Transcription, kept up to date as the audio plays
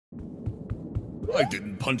I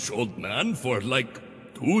didn't punch Old Man for like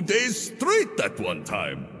 2 days straight that one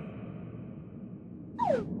time.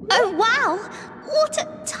 Oh wow! What a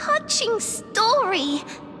touching story!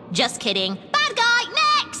 Just kidding. Bad guy,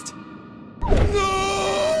 next!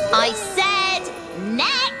 No! I said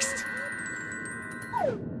next!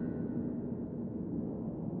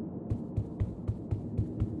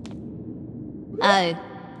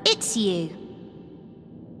 Oh, it's you.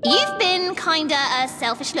 You've been kinda a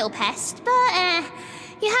selfish little pest, but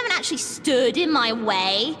you haven't actually stood in my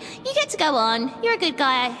way. You get to go on. You're a good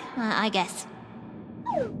guy, I guess.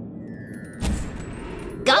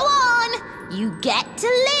 Go on! You get to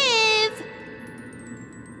live!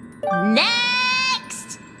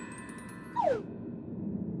 Next!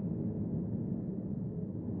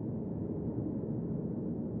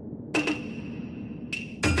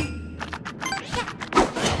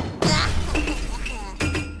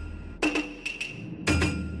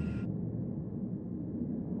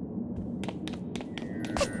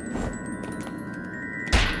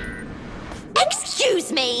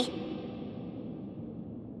 Excuse me!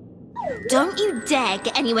 Don't you dare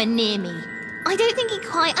get anywhere near me. I don't think you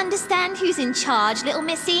quite understand who's in charge, little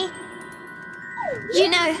missy. You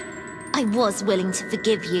know, I was willing to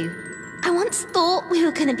forgive you. I once thought we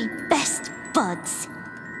were gonna be best buds.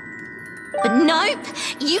 But nope,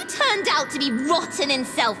 you turned out to be rotten and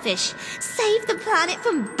selfish. Save the planet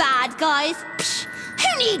from bad guys. Psh,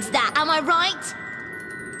 who needs that, am I right?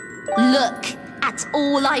 Look at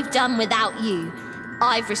all I've done without you.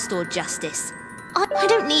 I've restored justice. I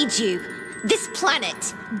don't need you. This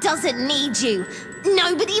planet doesn't need you.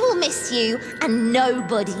 Nobody will miss you, and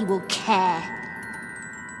nobody will care.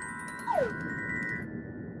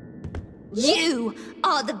 You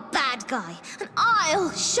are the bad guy, and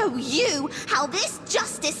I'll show you how this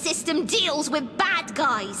justice system deals with bad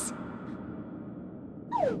guys.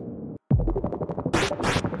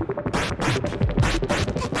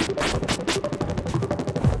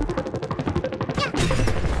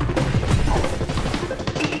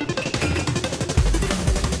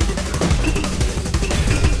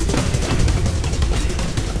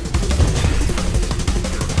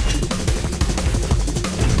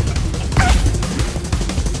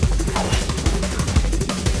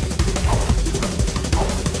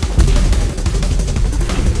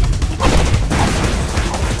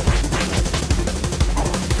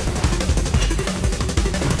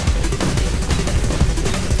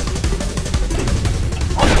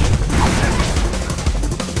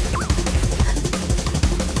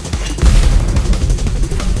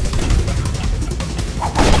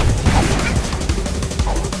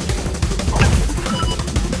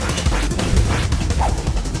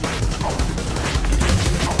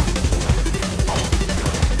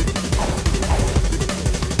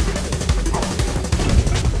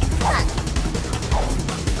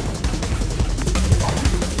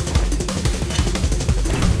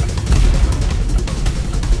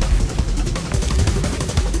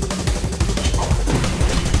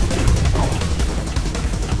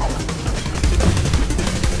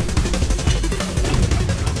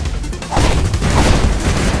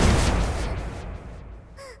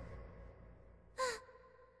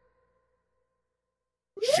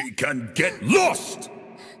 She can get lost!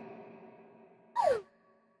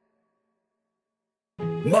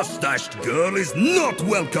 Mustached girl is not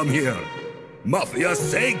welcome here! Mafia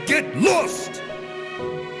say get lost!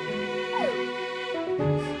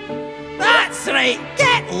 That's right,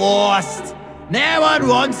 get lost! No one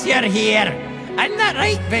wants you here! Isn't that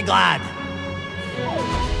right, big lad?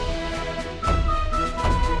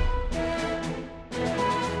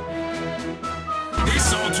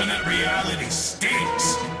 This alternate reality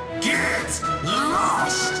stinks! Get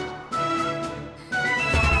lost!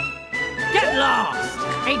 Get lost!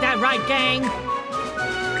 Ain't that right, gang?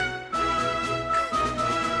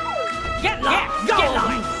 Get lost! Yeah, get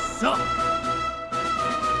lost! So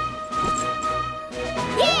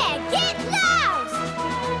Yeah, get lost!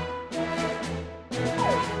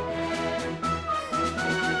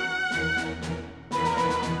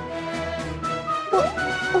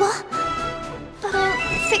 What? But I'm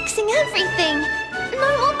fixing everything. No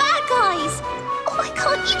more bad guys. Why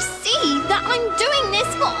can't you see that I'm doing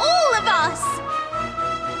this for all of us?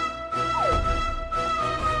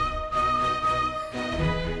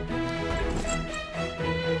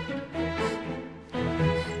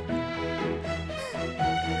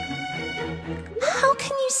 How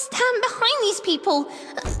can you stand behind these people?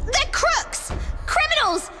 They're crooks,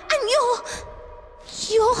 criminals, and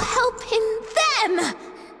you're helping them.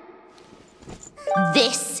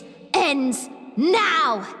 This ends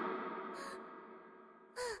now.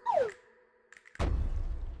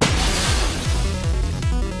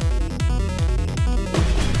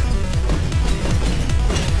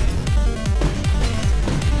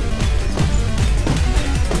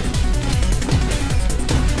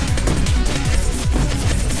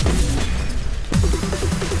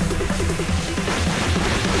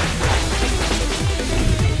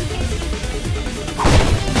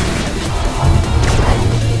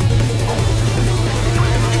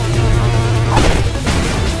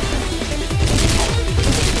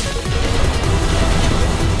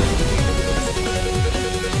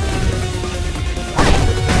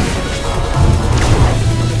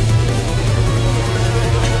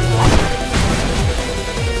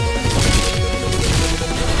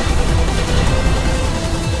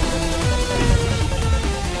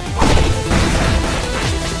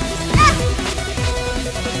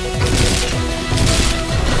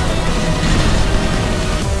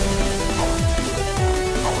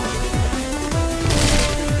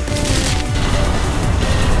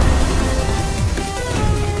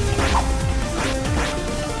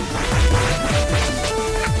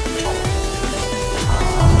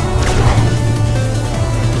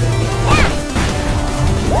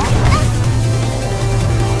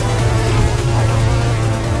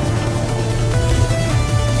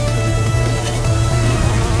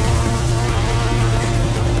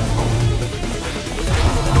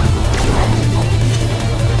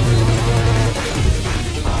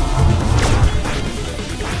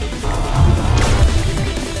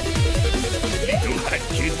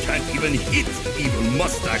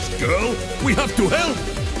 mustache girl! We have to help!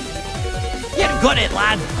 You've got it,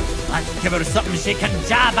 lad. Let's give her something she can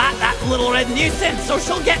jab at, that little red nuisance, so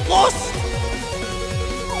she'll get lost.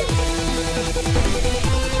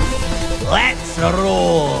 Let's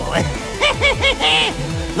roll.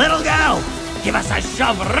 Little girl, give us a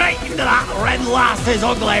shove right into that red lass's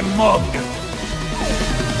ugly mug.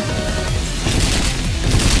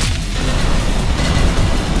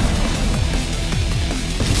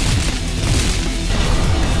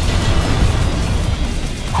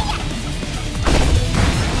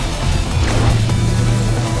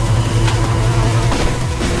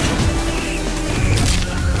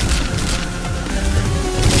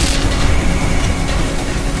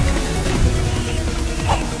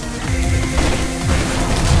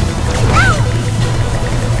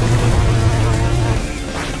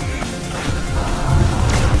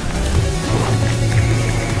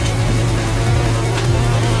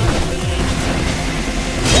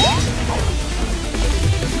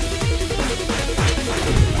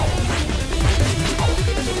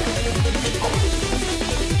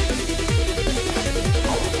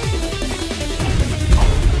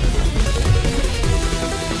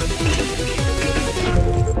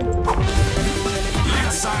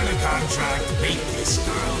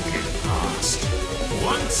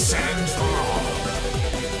 Once and for all.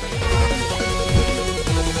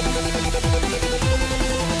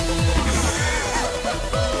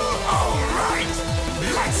 All right,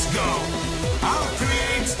 let's go. I'll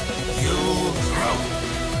create, you grow.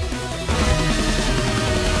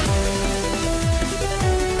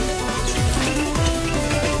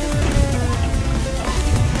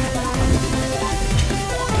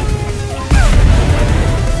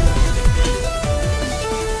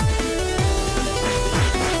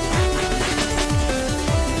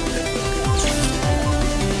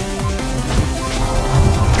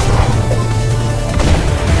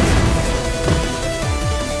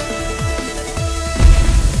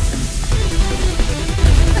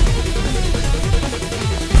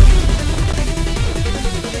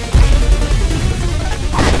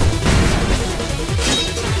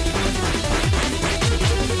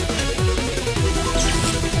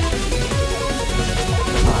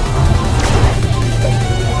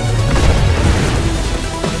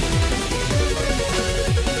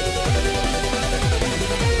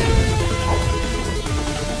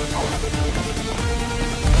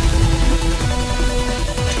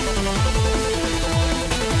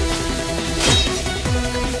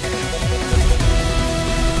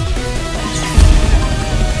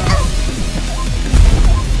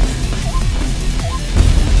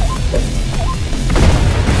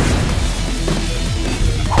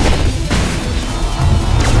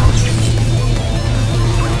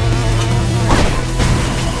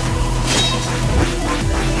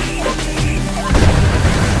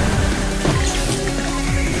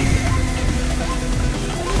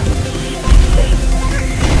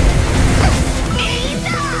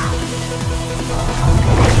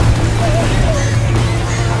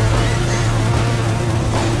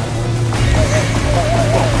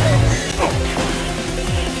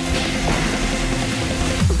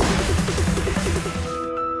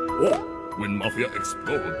 When Mafia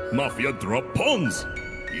explode, Mafia drop pawns.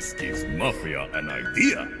 This gives Mafia an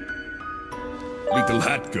idea. Little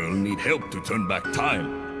Hat Girl need help to turn back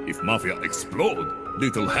time. If Mafia explode,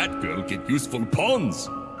 Little Hat Girl get useful pawns.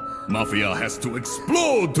 Mafia has to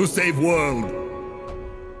explode to save world.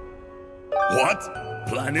 What?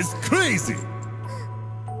 Plan is crazy.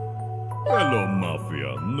 Hello,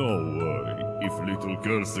 Mafia. No worry. If Little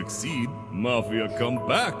Girl succeed, Mafia come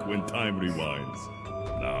back when time rewinds.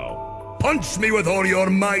 Now, punch me with all your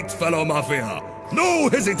might, fellow Mafia! No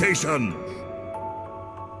hesitation!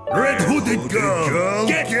 Red Hooded Girl,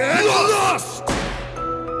 get lost!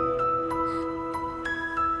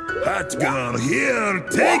 Hat Girl, here,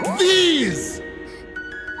 take these!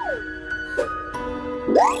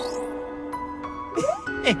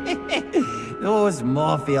 Those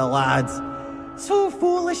Mafia lads, so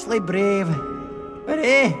foolishly brave. But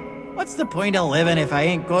what's the point of living if I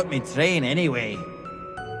ain't got me train anyway?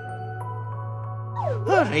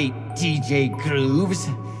 Alright, DJ Grooves.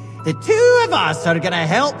 The two of us are gonna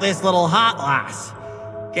help this little hat lass.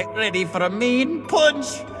 Get ready for a mean punch.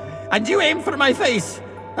 And you aim for my face.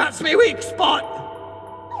 That's my weak spot.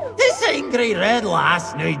 This angry red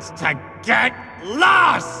lass needs to get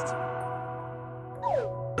lost!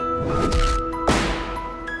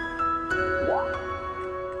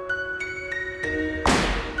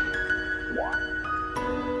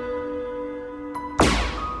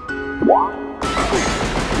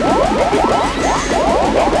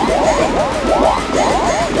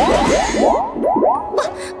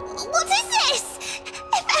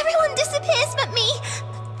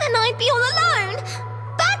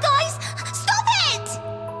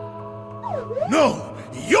 No!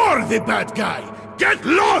 You're the bad guy! Get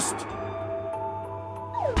lost!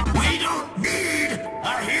 We don't need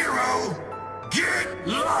a hero! Get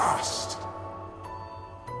lost!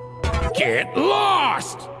 Get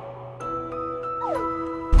lost!